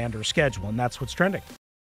on the Commanders' schedule, and that's what's trending.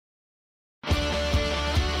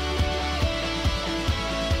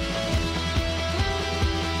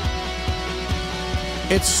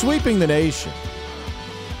 It's sweeping the nation.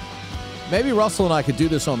 Maybe Russell and I could do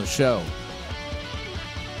this on the show.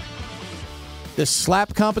 This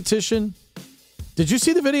slap competition. Did you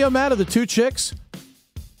see the video, Matt, of the 2 chicks?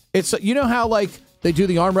 It's, you know how like they do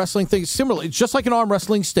the arm wrestling thing? Similarly, it's just like an arm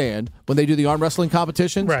wrestling stand when they do the arm wrestling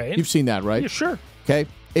competitions. Right. You've seen that, right? Yeah, sure. Okay.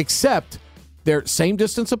 Except they're same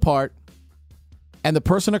distance apart, and the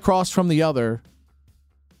person across from the other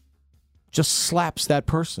just slaps that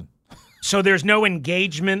person. So there's no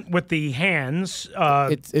engagement with the hands. No.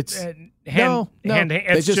 It's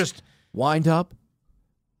just wind up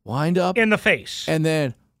in the face, and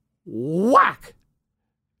then whack,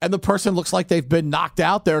 and the person looks like they've been knocked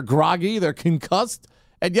out. They're groggy, they're concussed,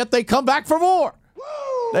 and yet they come back for more.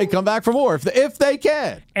 Woo! They come back for more if they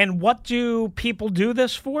can. And what do people do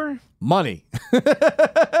this for? Money,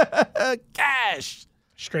 cash,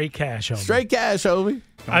 straight cash, homie. Straight cash, homie.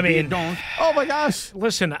 I mean, oh my gosh!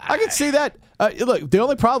 Listen, I can see that. Look, the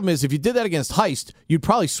only problem is if you did that against Heist, you'd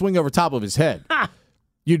probably swing over top of his head.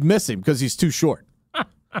 You'd miss him because he's too short.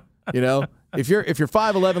 You know, if you're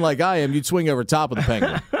 5'11" like I am, you'd swing over top of the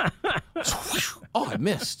Penguin. Oh, I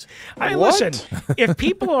missed. Listen, if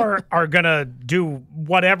people are gonna do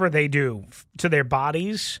whatever they do to their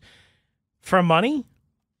bodies for money.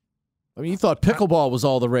 I mean, you thought pickleball was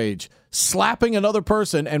all the rage. Slapping another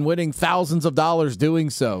person and winning thousands of dollars doing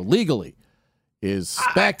so legally is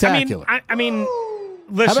spectacular. I mean,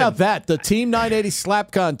 listen. How about that? The Team 980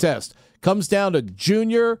 slap contest comes down to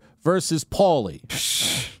Junior versus Paulie.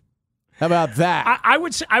 How about that? I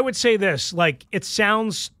would say this. Like, it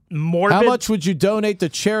sounds morbid. How much would you donate to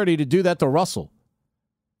charity to do that to Russell?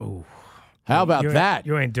 Ooh. How about that?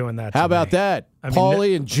 You ain't doing that. How about that?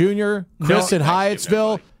 Paulie and Junior, Chris in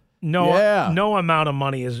Hyattsville. No amount of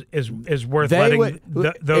money is worth letting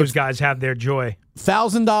those guys have their joy.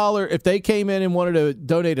 $1,000 if they came in and wanted to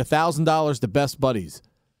donate $1,000 to Best Buddies.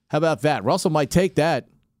 How about that? Russell might take that.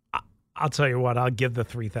 I'll tell you what. I'll give the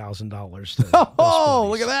 $3,000 to.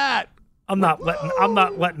 Look at that! I'm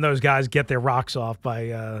not letting those guys get their rocks off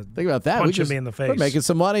by think about that. Punching me in the face. We're making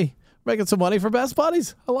some money. Making some money for Best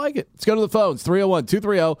Buddies. I like it. Let's go to the phones.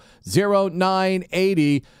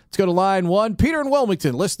 301-230-0980. Let's go to line 1. Peter in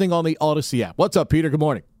Wilmington, listening on the Odyssey app. What's up, Peter? Good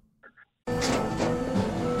morning.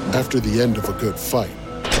 After the end of a good fight,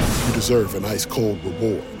 you deserve an ice-cold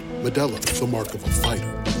reward. Modelo is the mark of a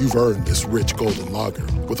fighter. You've earned this rich golden lager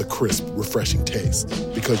with a crisp, refreshing taste.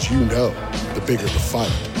 Because you know, the bigger the fight,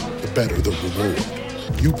 the better the reward.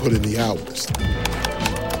 You put in the hours,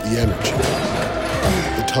 the energy,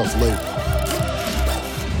 the tough labor.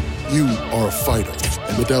 You are a fighter,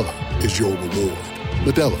 and Modelo is your reward.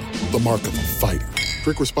 Modelo, the mark of a fighter.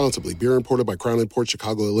 Drink responsibly. Beer imported by Crown Imports,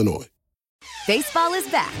 Chicago, Illinois. Baseball is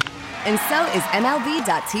back, and so is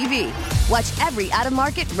MLB.tv. Watch every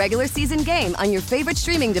out-of-market regular season game on your favorite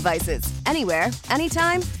streaming devices, anywhere,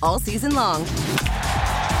 anytime, all season long.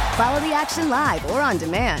 Follow the action live or on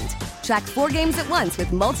demand. Track 4 games at once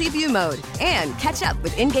with multi-view mode and catch up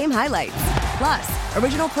with in-game highlights. Plus,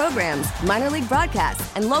 original programs, minor league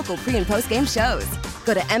broadcasts, and local pre- and post-game shows.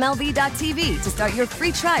 Go to MLB.tv to start your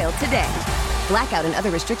free trial today. Blackout and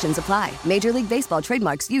other restrictions apply. Major League Baseball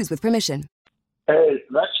trademarks used with permission. Hey,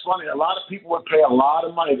 that's funny. A lot of people would pay a lot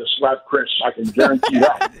of money to slap Chris. I can guarantee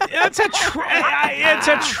that. It's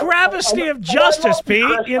a travesty of justice, Pete.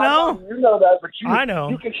 Chris, you know. You know that, but I know.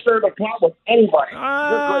 You can stir the pot with anybody.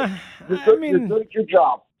 You're good. You're good at your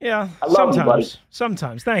job. Yeah. I love you, buddy.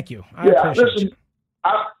 Sometimes. Thank you. I appreciate you.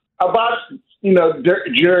 About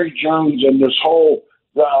Jerry Jones and this whole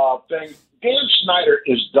thing. Dan Snyder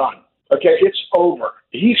is done. Okay, it's over.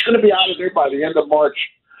 He's going to be out of there by the end of March.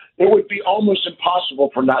 It would be almost impossible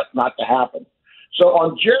for not to happen. So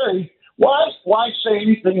on Jerry, why say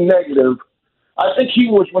anything negative? I think he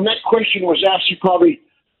was, when that question was asked, he probably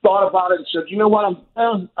thought about it and said, you know what,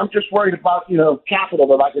 I'm just worried about, capital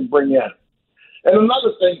that I can bring in. And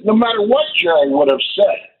another thing, no matter what Jerry would have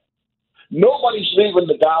said, nobody's leaving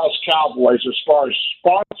the Dallas Cowboys as far as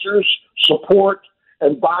sponsors, support,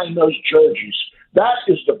 and buying those jerseys. That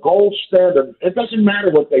is the gold standard. It doesn't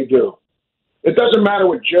matter what they do. It doesn't matter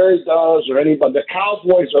what Jerry does or anybody. The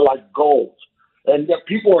Cowboys are like gold, and the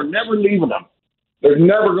people are never leaving them. They're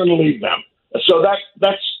never going to leave them. So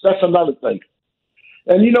that's another thing.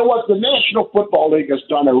 And you know what? The National Football League has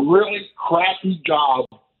done a really crappy job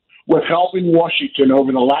with helping Washington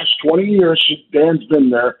over the last 20 years. Dan's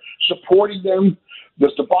been there, supporting them.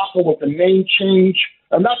 This debacle with the name change.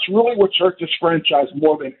 And that's really what's hurt this franchise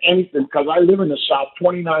more than anything, because I live in the South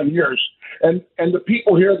 29 years. And the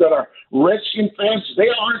people here that are Redskin fans, they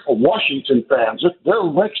aren't Washington fans. They're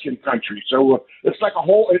Redskin country. So it's like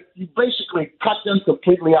you basically cut them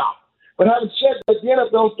completely out. But having said that, the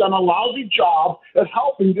NFL's done a lousy job at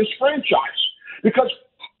helping this franchise. Because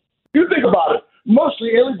you think about it,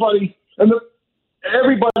 mostly everybody in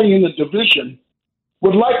the division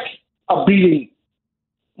would like a beating,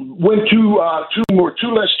 win two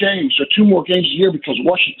less games or 2 more games a year, because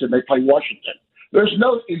they play Washington. There's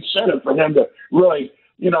no incentive for them to really,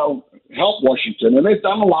 help Washington, and they've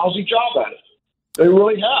done a lousy job at it. They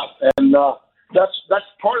really have, and that's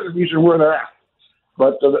part of the reason where they're at.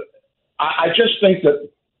 But I just think that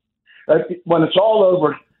when it's all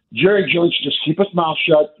over, Jerry Jones just keep his mouth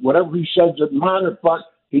shut. Whatever he says doesn't matter, but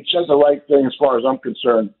he said the right thing as far as I'm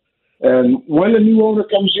concerned. And when the new owner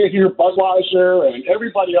comes in here, Budweiser and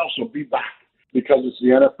everybody else will be back, because it's the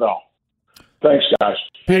NFL. Thanks, guys.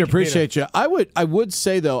 Peter, appreciate you. I would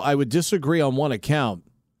say, though, I would disagree on one account.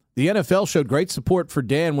 The NFL showed great support for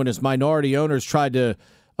Dan when his minority owners tried to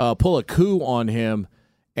pull a coup on him,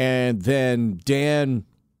 and then Dan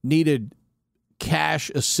needed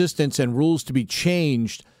cash assistance and rules to be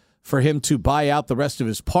changed for him to buy out the rest of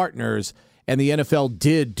his partners, and the NFL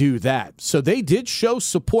did do that. So they did show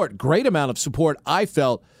support, great amount of support, I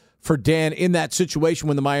felt, for Dan in that situation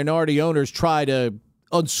when the minority owners tried a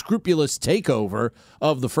unscrupulous takeover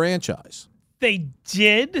of the franchise. They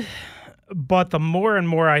did, but the more and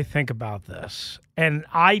more I think about this, and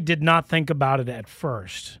I did not think about it at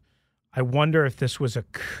first, I wonder if this was a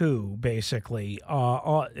coup, basically,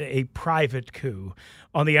 a private coup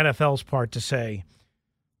on the NFL's part to say,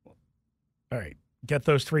 all right, get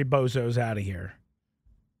those 3 bozos out of here.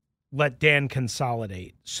 Let Dan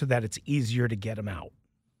consolidate so that it's easier to get him out.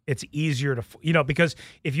 It's easier to, because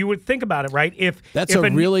if you would think about it, right? That's a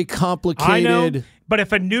really complicated. I know, but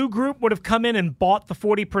if a new group would have come in and bought the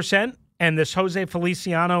 40%, and this Jose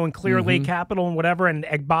Feliciano and Clear Lake Capital and whatever, and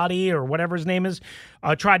Egbadi or whatever his name is,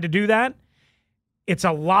 tried to do that, it's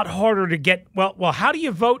a lot harder to get. Well, how do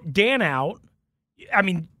you vote Dan out? I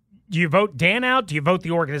mean, do you vote Dan out? Do you vote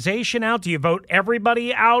the organization out? Do you vote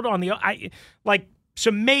everybody out on the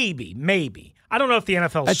So maybe. I don't know if the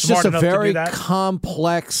NFL is smart enough to do that. It's just a very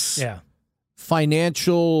complex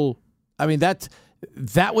financial. I mean, that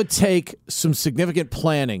would take some significant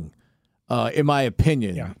planning, in my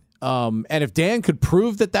opinion. Yeah. And if Dan could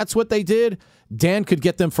prove that that's what they did, Dan could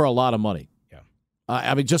get them for a lot of money. Yeah.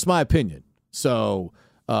 I mean, just my opinion. So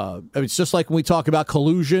it's just like when we talk about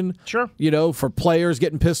collusion. Sure. For players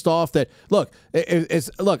getting pissed off. That look,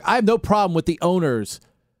 I have no problem with the owners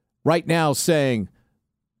right now saying,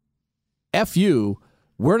 F you,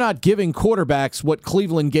 we're not giving quarterbacks what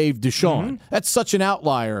Cleveland gave Deshaun. That's such an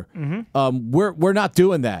outlier. We're not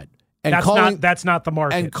doing that. And that's not the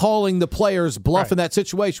market. And calling the players bluff in that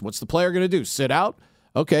situation. What's the player going to do? Sit out?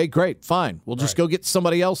 Okay, great, fine. We'll just go get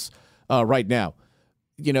somebody else right now.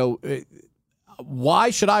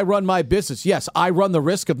 Why should I run my business? Yes, I run the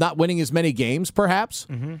risk of not winning as many games, perhaps.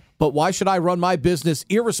 But why should I run my business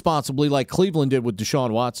irresponsibly like Cleveland did with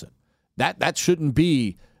Deshaun Watson? That shouldn't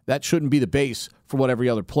be the base for what every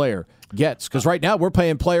other player gets. Because right now we're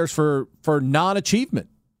paying players for non-achievement.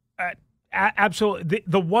 Absolutely.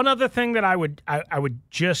 The one other thing that I would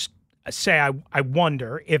just say, I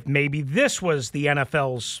wonder if maybe this was the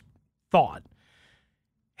NFL's thought.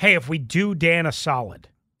 Hey, if we do Dan a solid,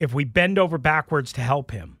 if we bend over backwards to help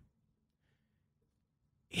him,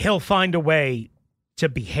 he'll find a way to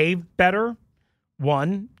behave better,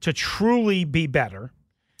 one, to truly be better.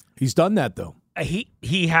 He's done that, though.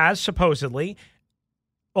 He has, supposedly,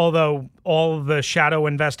 although all of the shadow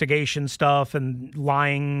investigation stuff and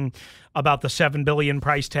lying about the $7 billion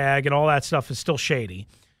price tag and all that stuff is still shady.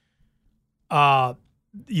 If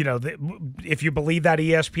you believe that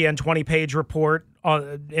ESPN 20-page report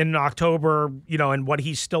in October, and what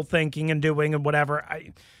he's still thinking and doing and whatever,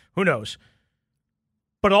 who knows?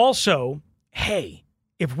 But also, hey,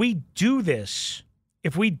 if we do this,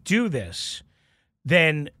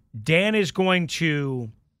 then Dan is going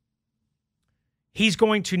to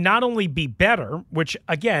not only be better, which,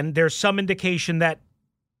 again, there's some indication that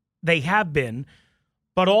they have been,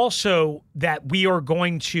 but also that we are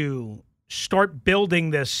going to start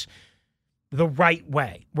building this the right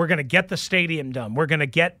way. We're going to get the stadium done. We're going to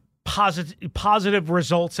get positive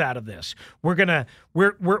results out of this. We're going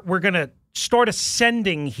to start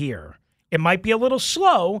ascending here. It might be a little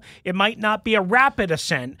slow. It might not be a rapid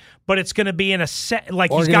ascent, but it's going to be an ascent. Like,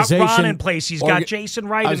 he's got Ron in place. He's got Jason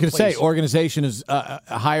Wright in place. I was going to say, organization has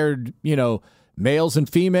hired, males and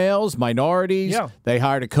females, minorities. Yeah. They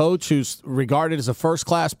hired a coach who's regarded as a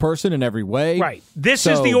first-class person in every way. Right. This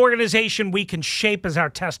is the organization we can shape as our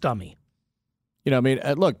test dummy.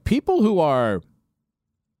 Look, people who are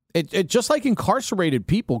just like incarcerated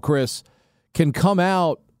people, Chris, can come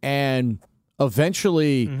out and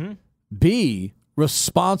eventually be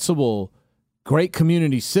responsible, great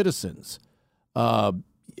community citizens. Are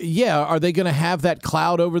they going to have that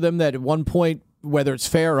cloud over them that at one point, whether it's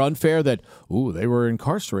fair or unfair, that, they were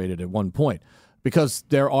incarcerated at one point? Because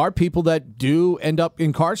there are people that do end up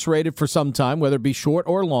incarcerated for some time, whether it be short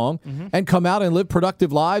or long, and come out and live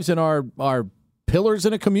productive lives and are pillars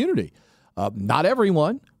in a community. Not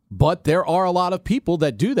everyone, but there are a lot of people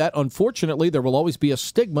that do that. Unfortunately, there will always be a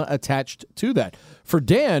stigma attached to that. For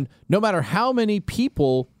Dan, no matter how many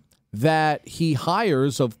people that he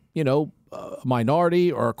hires of,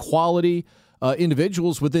 minority or equality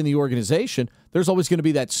individuals within the organization, there's always going to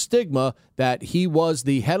be that stigma that he was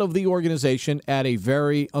the head of the organization at a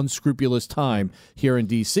very unscrupulous time here in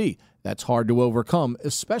D.C. That's hard to overcome,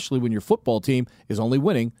 especially when your football team is only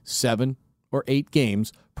winning 7 or 8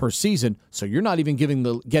 games per season. So you're not even getting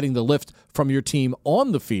the lift from your team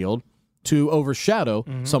on the field to overshadow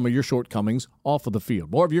some of your shortcomings off of the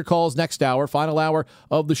field. More of your calls next hour, final hour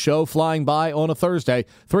of the show, flying by on a Thursday,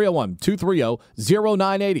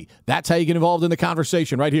 301-230-0980. That's how you get involved in the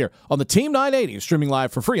conversation right here on the Team 980, streaming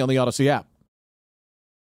live for free on the Odyssey app.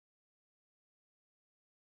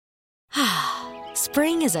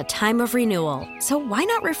 Spring is a time of renewal, so why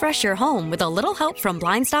not refresh your home with a little help from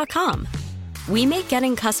Blinds.com? We make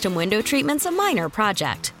getting custom window treatments a minor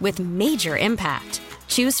project with major impact.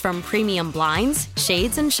 Choose from premium blinds,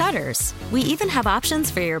 shades, and shutters. We even have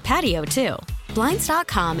options for your patio, too.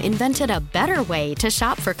 Blinds.com invented a better way to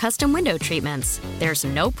shop for custom window treatments. There's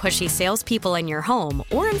no pushy salespeople in your home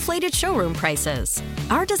or inflated showroom prices.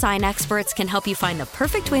 Our design experts can help you find the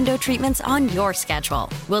perfect window treatments on your schedule.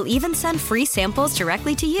 We'll even send free samples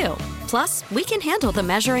directly to you. Plus, we can handle the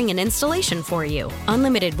measuring and installation for you.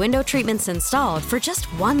 Unlimited window treatments installed for just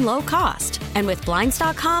one low cost. And with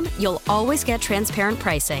Blinds.com, you'll always get transparent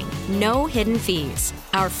pricing. No hidden fees.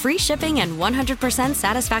 Our free shipping and 100%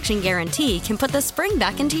 satisfaction guarantee can put the spring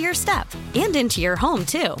back into your step and into your home,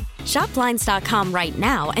 too. Shop Blinds.com right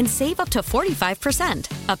now and save up to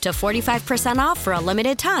 45%. Up to 45% off for a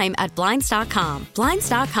limited time at Blinds.com.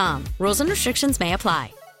 Blinds.com. Rules and restrictions may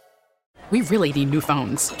apply. We really need new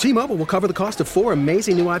phones. T-Mobile will cover the cost of 4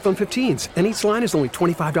 amazing new iPhone 15s, and each line is only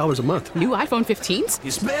 $25 a month. New iPhone 15s?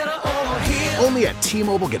 It's better over here. Only at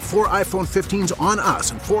T-Mobile, get 4 iPhone 15s on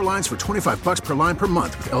us and 4 lines for $25 per line per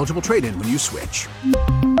month with eligible trade-in when you switch.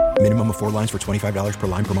 Minimum of 4 lines for $25 per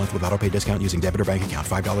line per month with autopay discount using debit or bank account.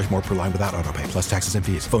 $5 more per line without autopay, plus taxes and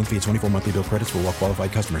fees. Phone fee at 24 monthly bill credits for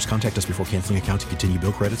well-qualified customers. Contact us before canceling account to continue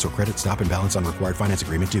bill credits or credit stop and balance on required finance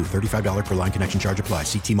agreement due. $35 per line connection charge applies.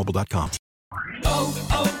 See T-Mobile.com.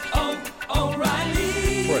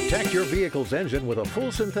 O'Reilly. Protect your vehicle's engine with a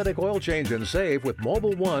full synthetic oil change and save with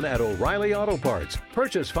Mobil 1 at O'Reilly Auto Parts.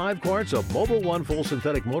 Purchase 5 quarts of Mobil 1 full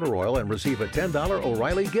synthetic motor oil and receive a $10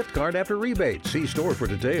 O'Reilly gift card after rebate. See store for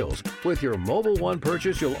details. With your Mobil 1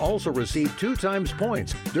 purchase, you'll also receive 2 times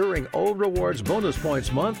points during O Rewards Bonus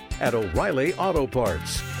Points Month at O'Reilly Auto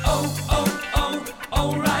Parts.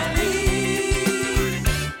 O'Reilly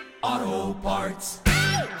Auto Parts.